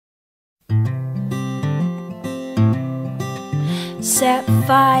Set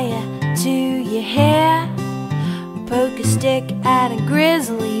fire to your hair, poke a stick at a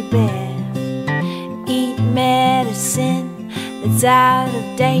grizzly bear. Eat medicine that's out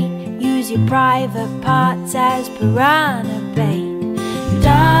of date, use your private parts as piranha bait.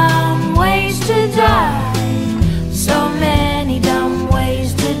 Dumb ways to die, so many dumb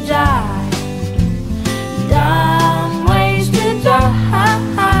ways to die. Dumb ways to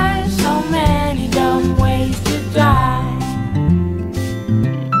die, so many dumb ways to die.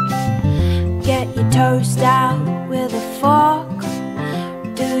 Get your toast out with a fork,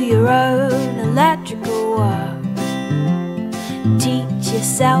 do your own electrical work. Teach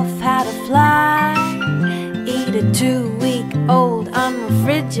yourself how to fly, eat a 2-week-old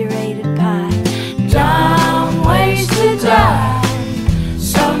unrefrigerated pie. Dumb ways to die,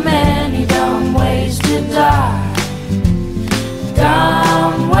 so many dumb ways to die.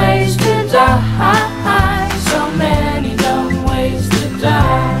 Dumb ways to die, so many dumb ways to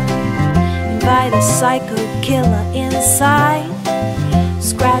die. Invite a psycho killer inside,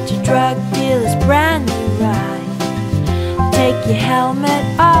 scratch a drug dealer's brand new ride. Take your helmet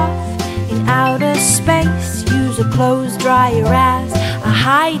off in outer space, use a clothes dryer as a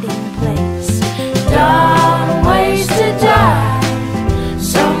hiding place. Dumb ways to die,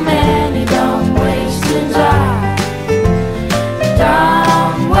 so many dumb ways to die.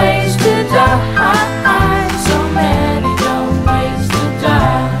 Dumb ways to die, so many dumb ways to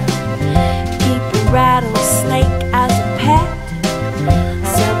die. Keep a rattlesnake as a pet,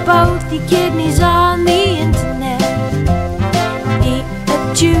 sell both your kidneys on the internet. Eat a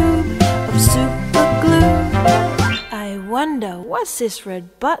tube of super glue, I wonder what's this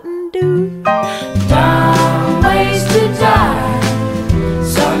red button do? Dumb ways to die,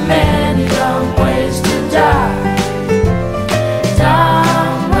 so many dumb ways to die.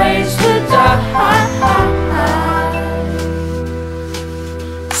 Dumb ways to die,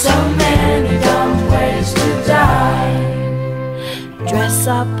 so many dumb ways to die. Dress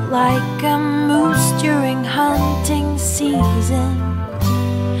up like a moose during hunting season,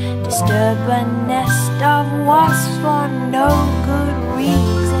 disturb a nest of wasps for no good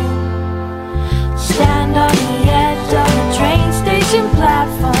reason. Stand on the edge of a train station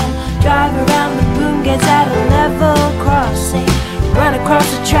platform, drive around the boom gates at a level crossing, run across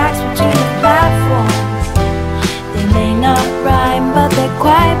the tracks between the platforms. They may not rhyme, but they're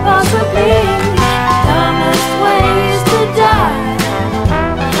quite possibly the dumbest ways to die.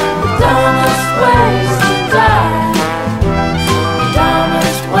 The dumbest ways to die. The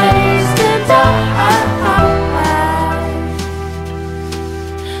dumbest ways to die.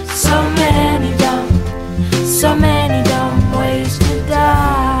 So many dumb ways to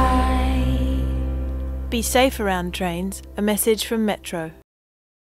die. Be safe around trains. A message from Metro.